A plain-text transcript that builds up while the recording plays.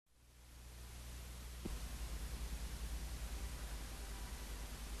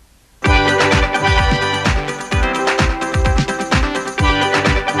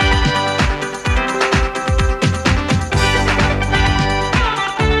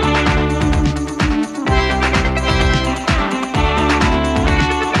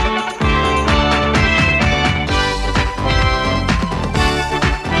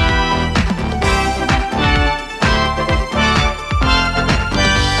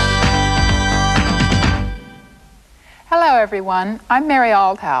everyone. I'm Mary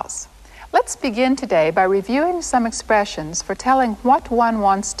Aldhouse. Let's begin today by reviewing some expressions for telling what one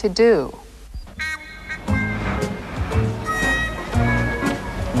wants to do.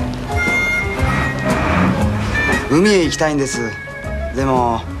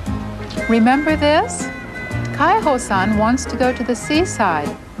 Remember this? Kaiho-san wants to go to the seaside,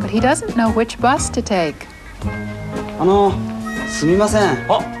 but he doesn't know which bus to take. すみません。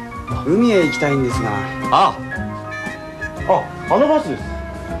海へ行きたいんですが。あのバスです。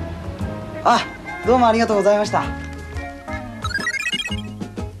どうもありがとうございました。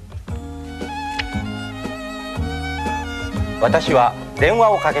私は電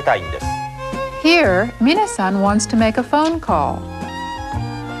話をかけたいんです。Here, Mina-san wants to make a phone call.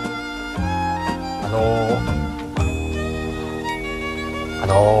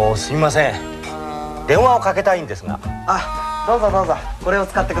 すみません。電話をかけたいんですが。どうぞどうぞ。これを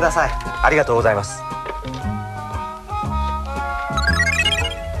使ってください。ありがとうございます。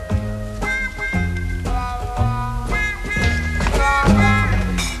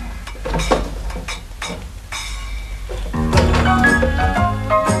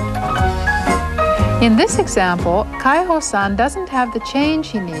In this example, Kaiho-san doesn't have the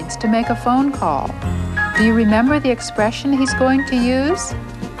change he needs to make a phone call. Do you remember the expression he's going to use?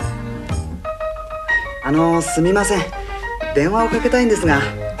 すみません。電話をかけたいんですが。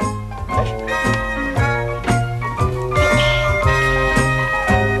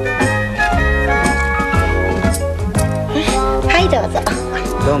はい、どうぞ。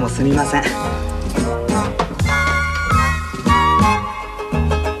どうもすみません。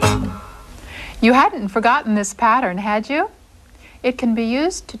You hadn't forgotten this pattern, had you? It can be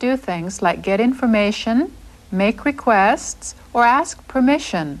used to do things like get information, make requests, or ask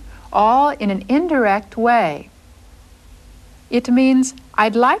permission, all in an indirect way. It means,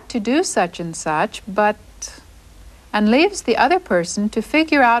 I'd like to do such and such, but... and leaves the other person to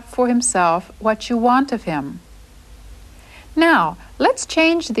figure out for himself what you want of him. Now, let's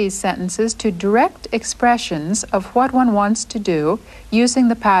change these sentences to direct expressions of what one wants to do using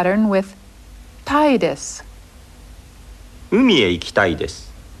the pattern with たいです。海へ行きたいで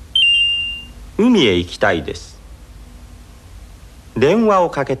す。海へ行きたいです。電話を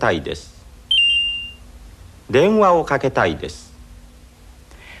かけたいです。電話をかけたいです。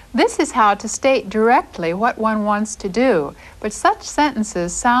This is how to state directly what one wants to do, but such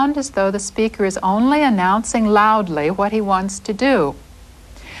sentences sound as though the speaker is only announcing loudly what he wants to do.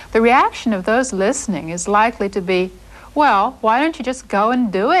 The reaction of those listening is likely to be, well, why don't you just go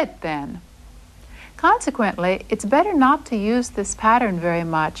and do it then? Consequently, it's better not to use this pattern very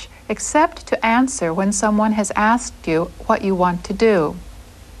much, except to answer when someone has asked you what you want to do.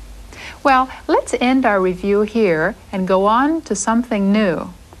 Well, let's end our review here and go on to something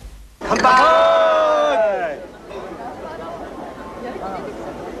new. 乾杯！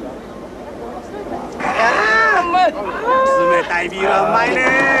冷たいビールはうまいね。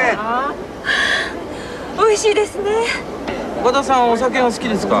美味しいですね。岡田さんお酒が好き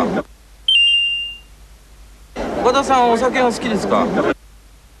ですか？岡田さんお酒が好きですか？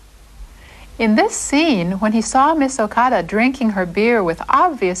 In this scene, when he saw Miss Okada drinking her beer with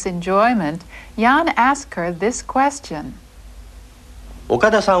obvious enjoyment, Jan asked her this question. 岡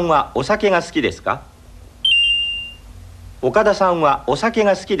田さんはお酒が好きですか？岡田さんはお酒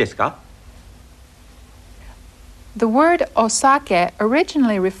が好きですか？ The word osake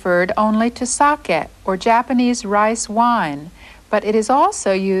originally referred only to sake, or Japanese rice wine, but it is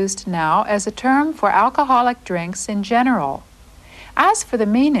also used now as a term for alcoholic drinks in general. As for the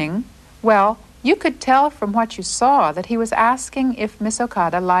meaning, well, you could tell from what you saw that he was asking if Miss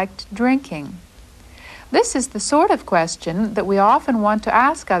Okada liked drinking. This is the sort of question that we often want to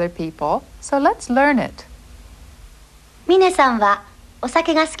ask other people, so let's learn it. ミネさんはお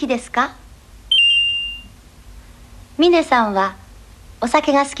酒が好きですか？ミネさんはお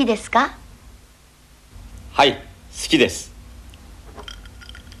酒が好きですか？はい、好きです。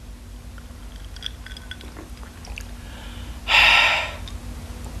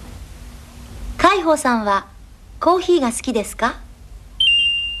海保さんはコーヒーが好きですか？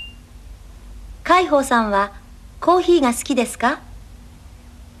海保さんはコーヒーが好きですか？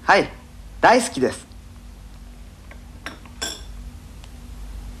はい、大好きです。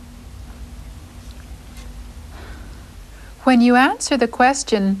When you answer the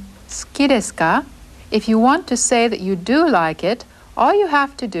question, 好きですか? If you want to say that you do like it, all you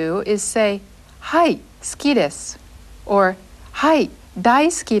have to do is say, はい、好きです or はい、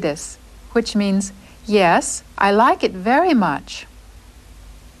大好きです which means, yes, I like it very much.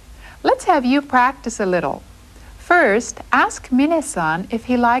 Let's have you practice a little. First, ask Mine-san if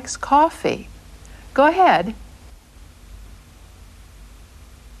he likes coffee. Go ahead.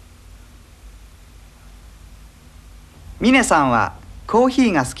 ミネさんはコーヒ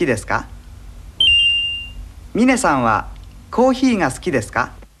ーが好きですか？ミネさんはコーヒーが好きです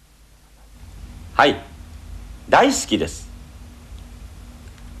か？はい、大好きです。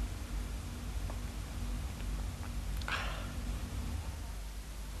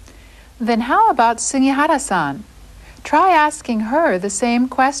Then how about Sugihara-san? Try asking her the same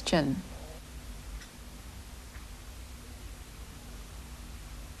question.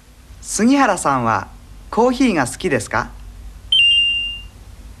 杉原さんはコーヒーが好きですか？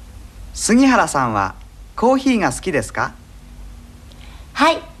杉原さんはコーヒーが好きですか？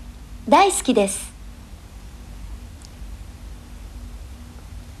はい、大好きです。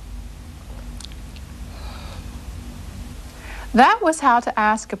That was how to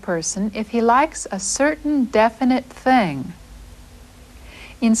ask a person if he likes a certain definite thing.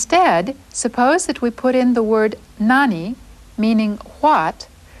 Instead, suppose that we put in the word nani, meaning what,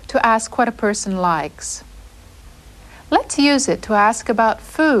 to ask what a person likes. Let's use it to ask about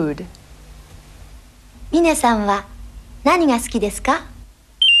food. ミネさんは何が好きですか？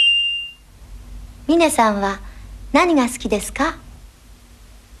ミネさんは何が好きですか？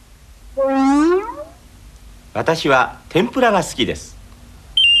私は天ぷらが好きです。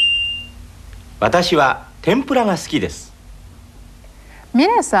私は天ぷらが好きです。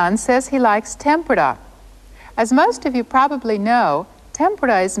Mine-san says he likes tempura. As most of you probably know,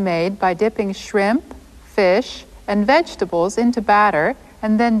 tempura is made by dipping shrimp, fish, and vegetables into batter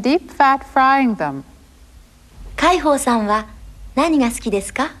and then deep fat frying them. 海宝さんは何が好きで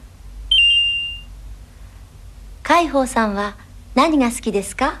すか？海宝さんは何が好きで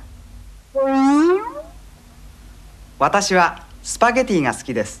すか？私はスパゲティが好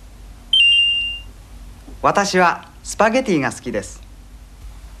きです。私はスパゲティが好きです。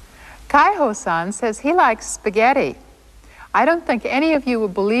Kaiho-san says he likes spaghetti. I don't think any of you will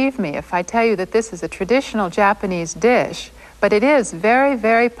believe me if I tell you that this is a traditional Japanese dish, but it is very,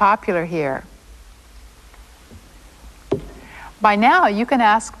 very popular here. By now, you can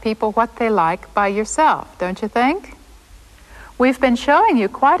ask people what they like by yourself, don't you think? We've been showing you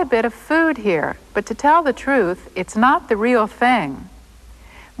quite a bit of food here, but to tell the truth, it's not the real thing.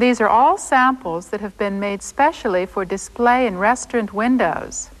 These are all samples that have been made specially for display in restaurant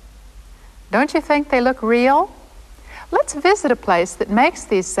windows. Don't you think they look real? Let's visit a place that makes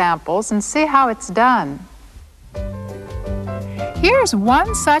these samples and see how it's done. Here's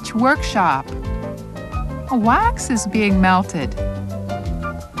one such workshop. A wax is being melted.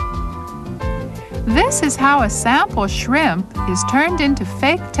 This is how a sample shrimp is turned into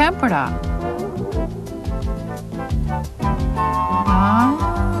fake tempura.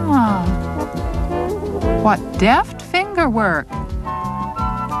 Ah, what deft finger work!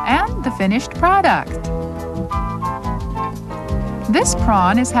 And the finished product. This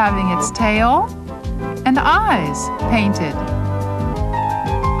prawn is having its tail and eyes painted.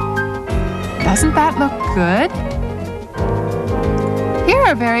 Doesn't that look good? Here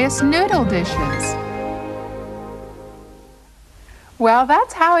are various noodle dishes. Well,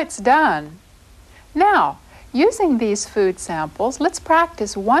 that's how it's done. Now, using these food samples, let's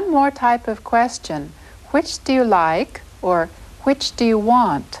practice one more type of question. Which do you like, or which do you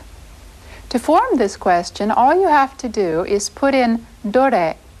want? To form this question, all you have to do is put in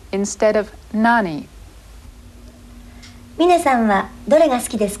dore instead of nani. ミネさんはどれが好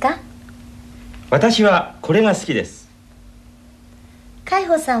きですか？私はこれが好きです。海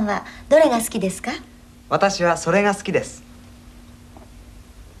宝さんはどれが好きですか？私はそれが好きです。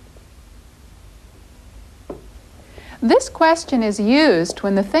This question is used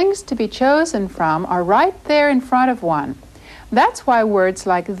when the things to be chosen from are right there in front of one. That's why words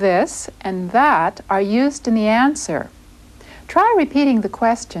like this and that are used in the answer. Try repeating the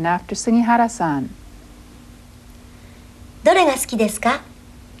question after Sugihara-san. どれが好きですか？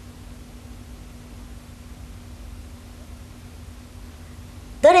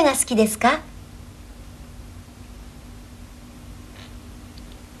どれが好きですか？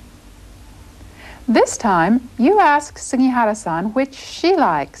 This time, you ask Sugihara-san which she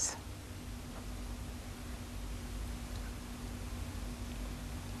likes.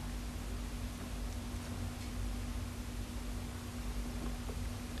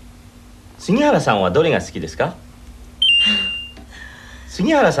 Sugihara-さんはどれが好きですか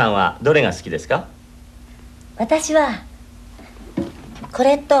？Sugihara-さんはどれが好きですか？私はこ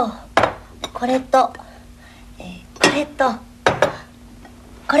れとこれとこれと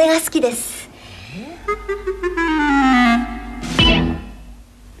これが好きです。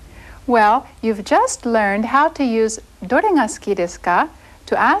Well, you've just learned how to use "どれが好きですか?"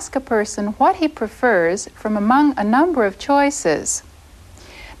 to ask a person what he prefers from among a number of choices.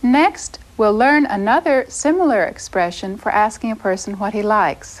 Next, we'll learn another similar expression for asking a person what he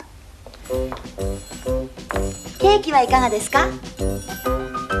likes. ケーキはいかがですか？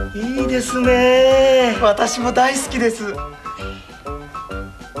いいですね。私も大好きです。ど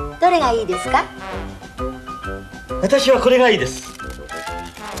れがいいですか？私はこれがいいです。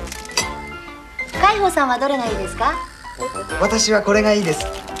海保さんはどれがいいですか？私はこれがいいです。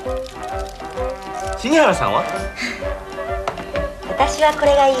杉原さんは？私はこ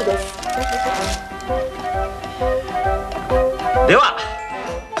れがいいです。では、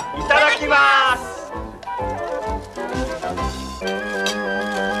いただきます。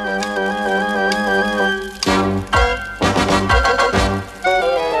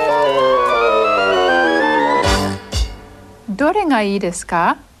どれがいいです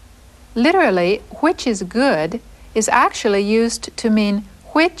か? Literally, which is good is actually used to mean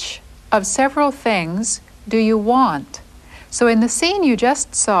which of several things do you want. So in the scene you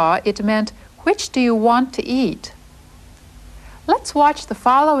just saw, it meant which do you want to eat? Let's watch the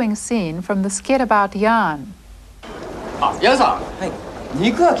following scene from the skit about Jan. あ、ヤンさん、はい、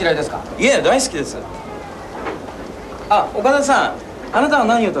肉は嫌いですか？いえ、大好きです。あ、岡田さん、あなたは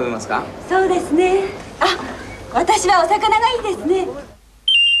何を食べますか？そうですね。あ、私はお魚がいいですね。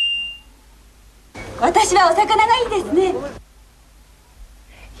私はお魚がいいですね。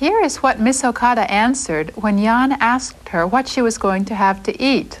Here is what Miss Okada answered when Jan asked her what she was going to have to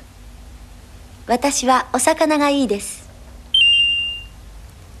eat. 私はお魚がいいです。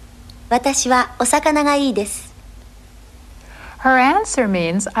私はお魚がいいです。Her answer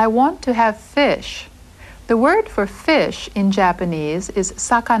means, I want to have fish. The word for fish in Japanese is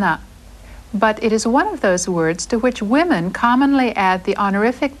sakana, but it is one of those words to which women commonly add the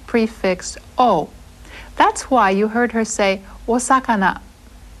honorific prefix o. That's why you heard her say, お魚.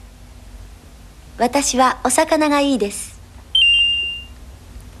 私はお魚がいいです。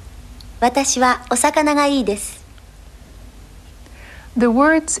私はお魚がいいです。The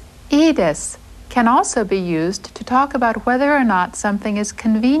words いいです can also be used to talk about whether or not something is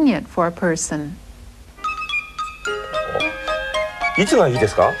convenient for a person. いつがいいで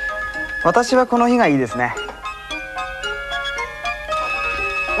すか？私はこの日がいいですね。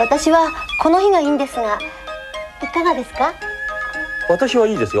私はこの日がいいんですが、いかがですか？私は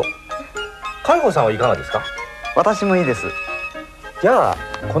いいですよ。海保さんはいかがですか？私もいいです。じゃあ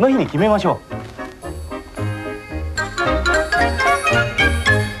この日に決めましょう。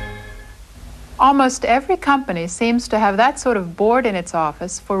Almost every company seems to have that sort of board in its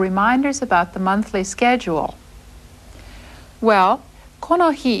office for reminders about the monthly schedule. Well, こ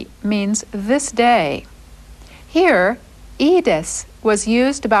の日 means this day. Here, いいです was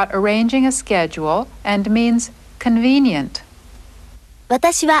used about arranging a schedule and means convenient.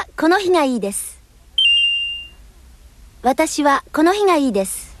 私はこの日がいいです。私はこの日がいいで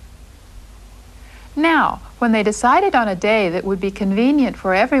す。Now, when they decided on a day that would be convenient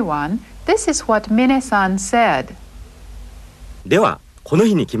for everyone, this is what Mine-san said. では、この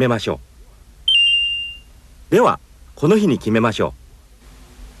日に決めましょう。では、この日に決めましょ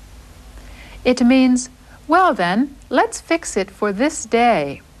う。It means, well then, let's fix it for this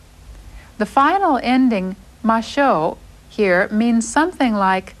day. The final ending, ましょう, here means something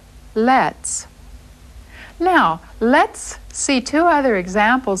like let's. Now, let's see two other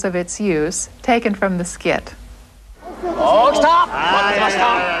examples of its use taken from the skit. おー、来た！待ってました。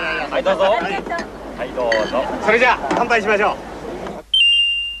はい、どうぞ。はい、どうぞ。それじゃあ乾杯しましょう。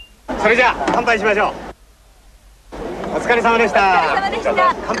それじゃあ乾杯しましょう。お疲れ様でした。お疲れ様でし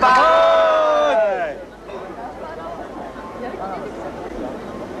た。乾杯。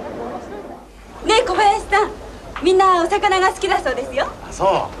ねえ、小林さん、みんなお魚が好きだそうですよ。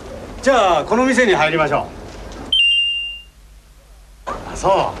そう。じゃあこの店に入りましょう。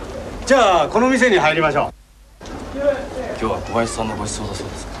そう。じゃあこの店に入りましょう。今日は小林さんのご馳走だそう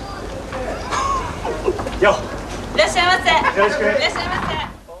です。よ。いらっしゃいませ。よろしく。いらっしゃいませ。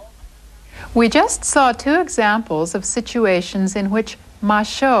We just saw two examples of situations in which ま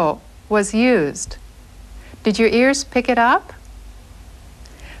しょう was used. Did your ears pick it up?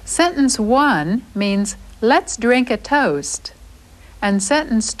 Sentence 1 means let's drink a toast, and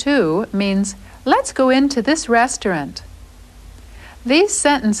sentence 2 means let's go into this restaurant. These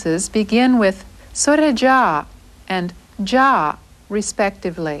sentences begin with それじゃあ and じゃあ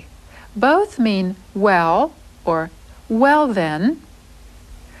respectively. Both mean well or well then.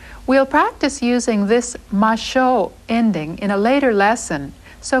 We'll practice using this ましょう ending in a later lesson,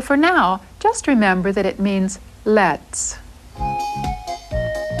 so for now, just remember that it means let's.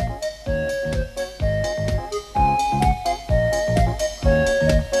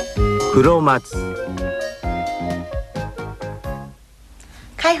 黒松。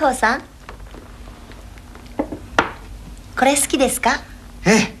海保さん、これ好きですか？え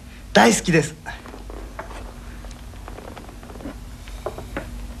え、大好きです。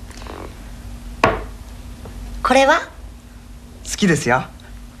これは？好きですよ。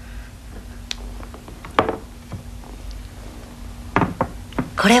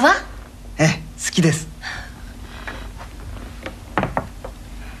これは？ええ、好きです。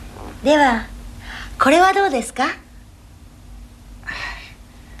では、これはどうですか？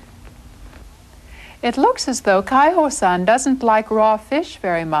 It looks as though Kaiho-san doesn't like raw fish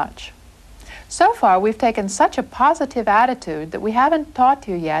very much. So far, we've taken such a positive attitude that we haven't taught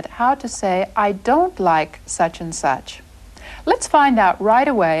you yet how to say, I don't like such and such. Let's find out right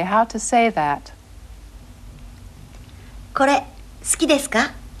away how to say that. これ好きです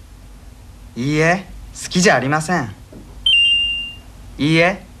か？いいえ、好きじゃありません。いい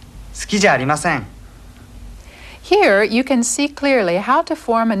え、好きじゃありません。Here, you can see clearly how to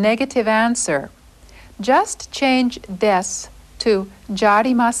form a negative answer. Just change des to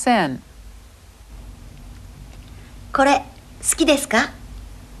jarimasen. これ好きですか？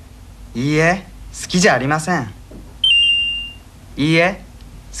いいえ、好きじゃありません。いいえ、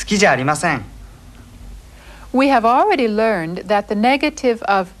好きじゃありません。We have already learned that the negative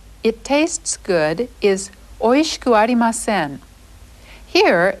of it tastes good is oishiku arimasen.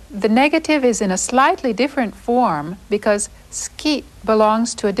 Here, the negative is in a slightly different form because suki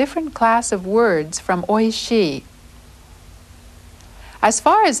belongs to a different class of words from oishii. As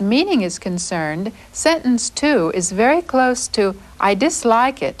far as meaning is concerned, sentence 2 is very close to I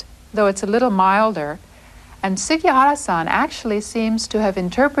dislike it, though it's a little milder, and Sugihara-san actually seems to have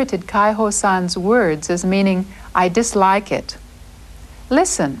interpreted Kaiho-san's words as meaning I dislike it.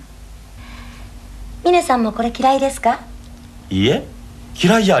 Listen. ミネさんもこれ嫌いですか？いいえ、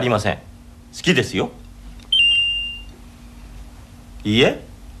嫌いじゃありません。好きですよ。いいえ、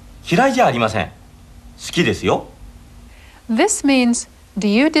嫌いじゃありません。好きですよ。This means, do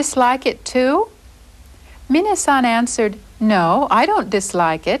you dislike it too? Mine-san answered, no, I don't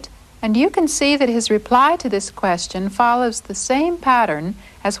dislike it, and you can see that his reply to this question follows the same pattern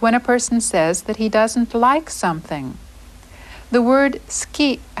as when a person says that he doesn't like something. The word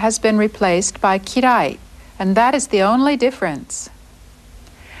suki has been replaced by kirai, and that is the only difference.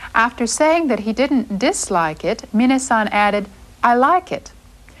 After saying that he didn't dislike it, Mine-san added, I like it.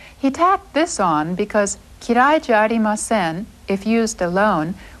 He tacked this on because kirai ja arimasen, if used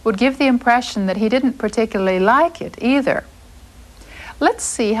alone, would give the impression that he didn't particularly like it either. Let's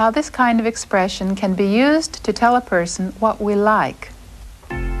see how this kind of expression can be used to tell a person what we like.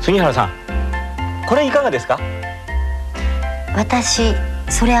 杉原さん、これいかがですか？私、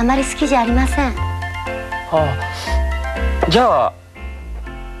それあまり好きじゃありません。じゃあ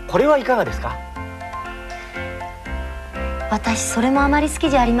これはいかがですか？私、それもあまり好き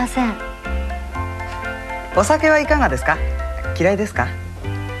じゃありません。お酒はいかがですか？嫌いですか？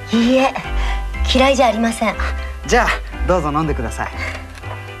いいえ、嫌いじゃありません。じゃあどうぞ飲んでください。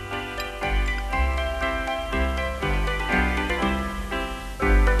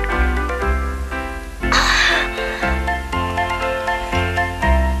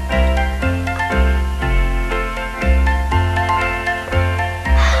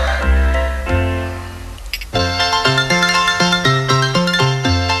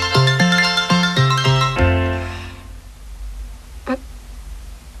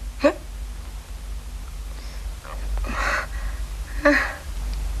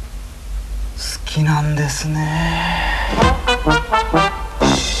好きなんですね。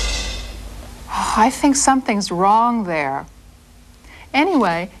I think something's wrong there.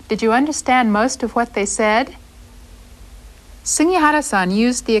 Anyway, did you understand most of what they said? Sugihara-san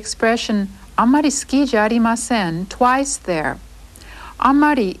used the expression "amari suki ja arimasen" twice there.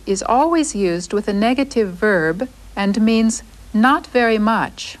 Amari is always used with a negative verb and means not very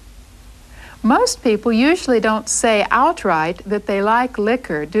much. Most people usually don't say outright that they like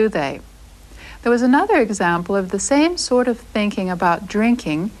liquor, do they? There was another example of the same sort of thinking about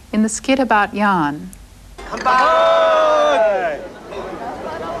drinking in the skit about Jan. 乾杯！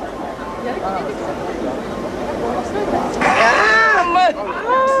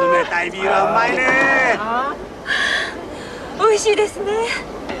冷たいビールはうまいね。美味しいですね。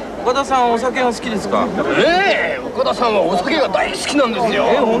岡田さんお酒が好きですか？岡田さんはお酒が大好きなんですよ。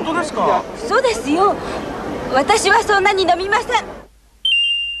本当ですか？そうですよ。私はそんなに飲みません。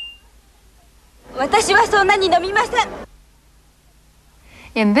私はそんなに飲みません。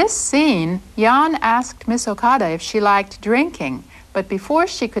In this scene, Jan asked Miss Okada if she liked drinking, but before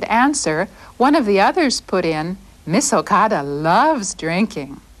she could answer, one of the others put in, Miss Okada loves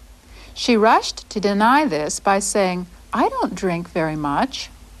drinking. She rushed to deny this by saying, I don't drink very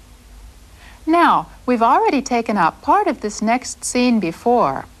much. Now, we've already taken up part of this next scene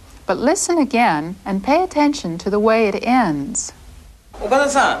before, but listen again and pay attention to the way it ends. 岡田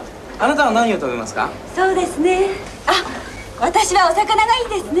さん、あなたは何を食べますか？そうですね。あ、私はお魚が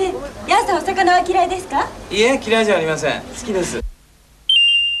いいですね。ヤンさん、お魚は嫌いですか？いいえ、嫌いじゃありません。好きです。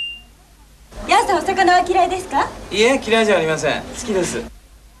ヤンさん、お魚は嫌いですか？いいえ、嫌いじゃありません。好きです。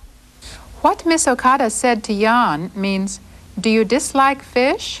 What Miss Okada said to Jan means, "Do you dislike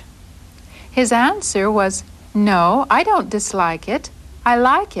fish?" His answer was, "No, I don't dislike it. I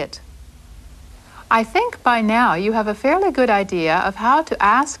like it." I think by now you have a fairly good idea of how to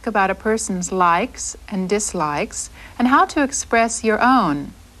ask about a person's likes and dislikes and how to express your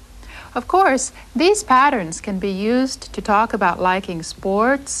own. Of course, these patterns can be used to talk about liking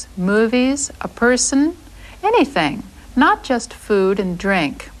sports, movies, a person, anything, not just food and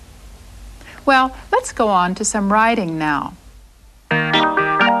drink. Well, let's go on to some writing now.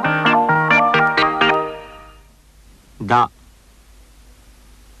 だ、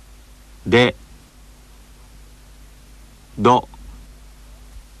で、ど。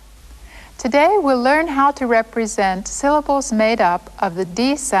 Today we'll learn how to represent syllables made up of the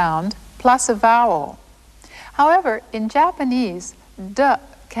D sound plus a vowel. However, in Japanese, D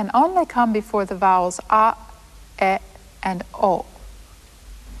can only come before the vowels A, E, and O.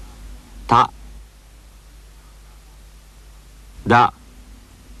 た、だ、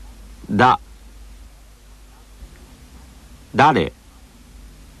だ、誰、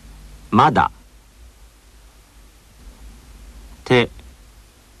まだ、て、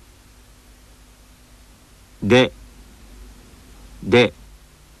で、で、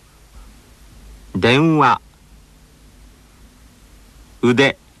電話、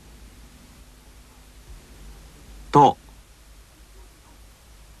腕、と、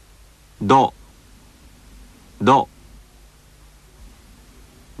ど、ど、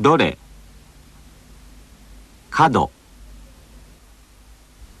どれ、角。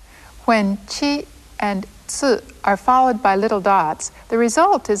 When chi and tsu are followed by little dots, the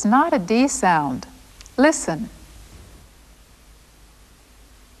result is not a D sound. Listen.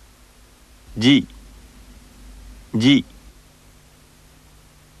 じ、じ、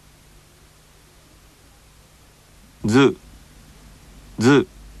ず、ず。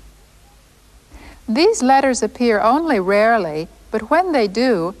 These letters appear only rarely, but when they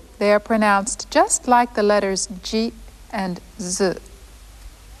do, they are pronounced just like the letters G and Z.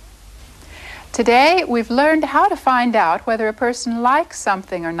 Today, we've learned how to find out whether a person likes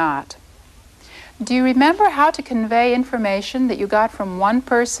something or not. Do you remember how to convey information that you got from one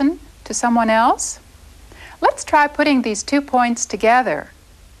person to someone else? Let's try putting these 2 points together.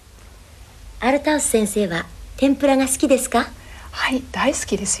 アルタウス先生は天ぷらが好きですか？はい、大好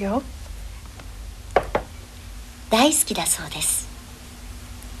きですよ。大好きだそうです。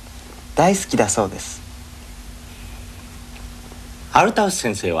大好きだそうです。アルタウス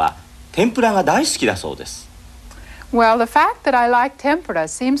先生は天ぷらが大好きだそうです。 Well, the fact that I like tempura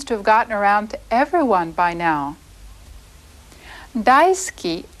seems to have gotten around to everyone by now.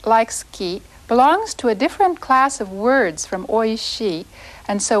 Daisuki, like ski, belongs to a different class of words from oishi,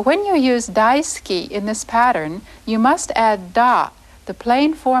 and so when you use daisuki in this pattern, you must add da, the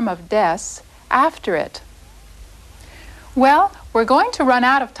plain form of des, after it. Well, we're going to run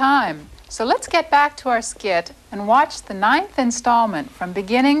out of time, so let's get back to our skit and watch the 9th installment from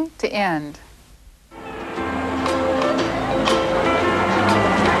beginning to end.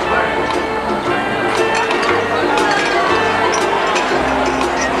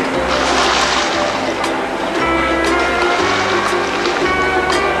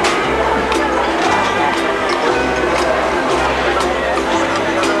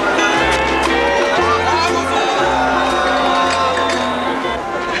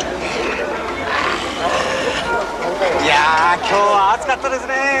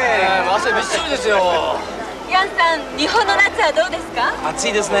 Yan さん、日本の夏はどうですか？暑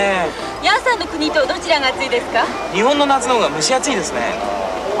いですね。ヤンさんの国とどちらが暑いですか？日本の夏の方が蒸し暑いですね。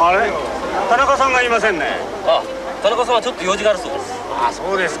あれ、田中さんがいませんね。あ、田中さんはちょっと用事があるそうです。あ、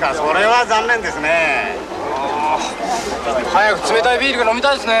そうですか。それは残念ですね。早く冷たいビールが飲み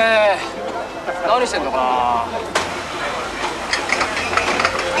たいですね。何してんのかな。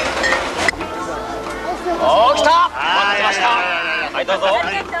おー、来た。待ってました。はい、どうぞ。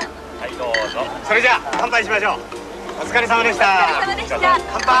はい、どうぞ。それじゃあ乾杯しましょう。お疲れ様でした。お疲れ様でした。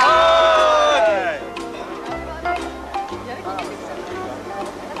乾杯。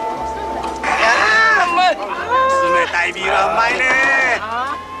冷たいビールはうまいね。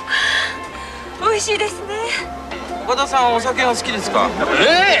美味しいですね。岡田さん、お酒が好きですか？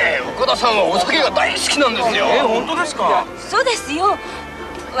岡田さんはお酒が大好きなんですよ。本当ですか？そうですよ。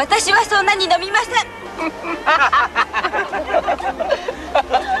私はそんなに飲みません。ど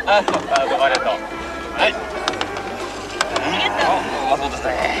うもありがとう。はい。うまそうです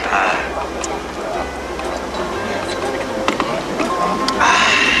ね。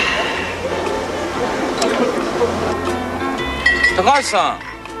高橋さん、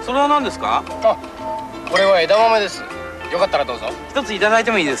それは何ですか？あ、これは枝豆です。よかったらどうぞ。一ついただい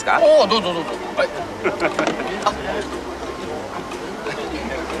てもいいですか？おお、どうぞどうぞ。はい。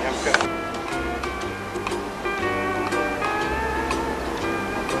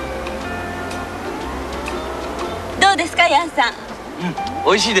どうですか、ヤンさん。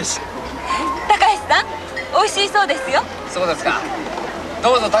美味しいです。高橋さん、美味しいそうですよ。そうですか。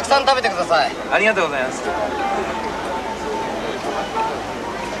どうぞたくさん食べてください。ありがとうございます。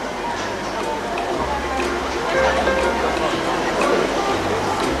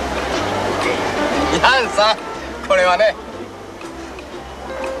ヤンさん、これはね。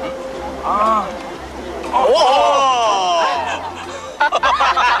ああ。おお。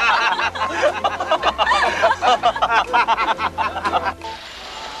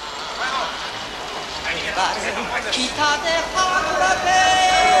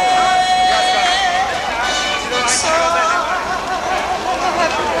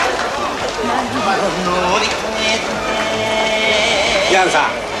ヤンさん、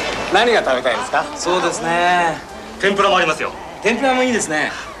何が食べたいですか？そうですね。天ぷらもありますよ。天ぷらもいいです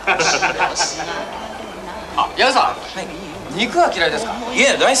ね。あ、ヤンさん、肉は嫌いですか？い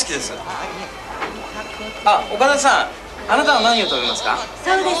え、大好きです。あ、岡田さん、あなたは何を食べますか？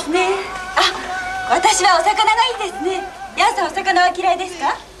そうですね。あ、私はお魚がいいですね。ヤンさん、お魚は嫌いです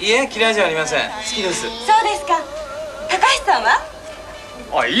か？いえ、嫌いじゃありません。好きです。そうですか。高橋さんは？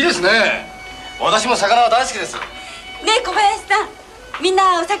あ、いいですね。私も魚は大好きです。ねえ、小林さん、みん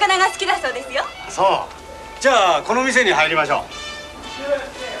なお魚が好きだそうですよ。そう。じゃあこの店に入りましょう。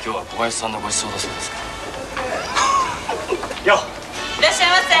今日は小林さんのご馳走だそうですか。よ。いらっしゃい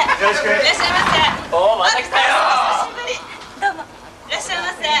ませ。よろしく。いらっしゃいませ。おお、また来たよ。久しぶり。どうも。いらっしゃいま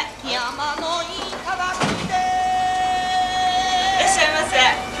せ。いらっしゃいませ。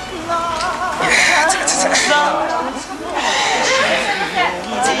いら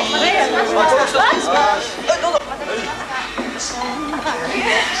っ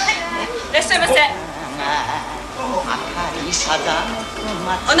しゃいませ。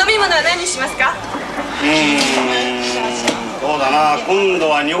お飲み物は何にしますか？そうだな。今度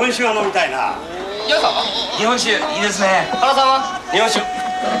は日本酒が飲みたいな。ヤンさんは？日本酒、いいですね。原さんは？日本酒。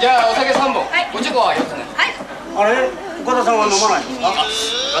じゃあお酒3本。はい。おちこは4つね。はい。あれ、岡田さんは飲まないんですか？岡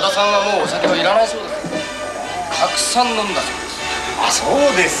田さんはもうお酒はいらないそうです。たくさん飲んだそうです。あ、そう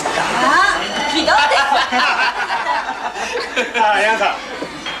ですか。ああ、ひどいです。あ、ヤンさん、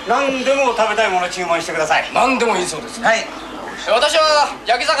何でも食べたいもの注文してください。何でもいいそうです。はい。私は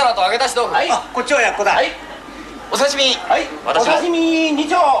焼き魚と揚げ出し豆腐。はい。あ、こっちはやっこだ。はい。お刺身。はい。お刺身2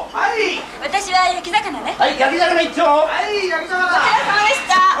丁。はい。私は焼き魚ね。はい、焼き魚1丁。はい、焼き魚。お疲れ様でし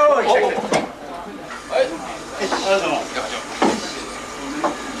た。はい。ありがとうございます。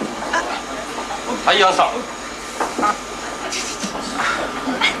はい、ヤンさん。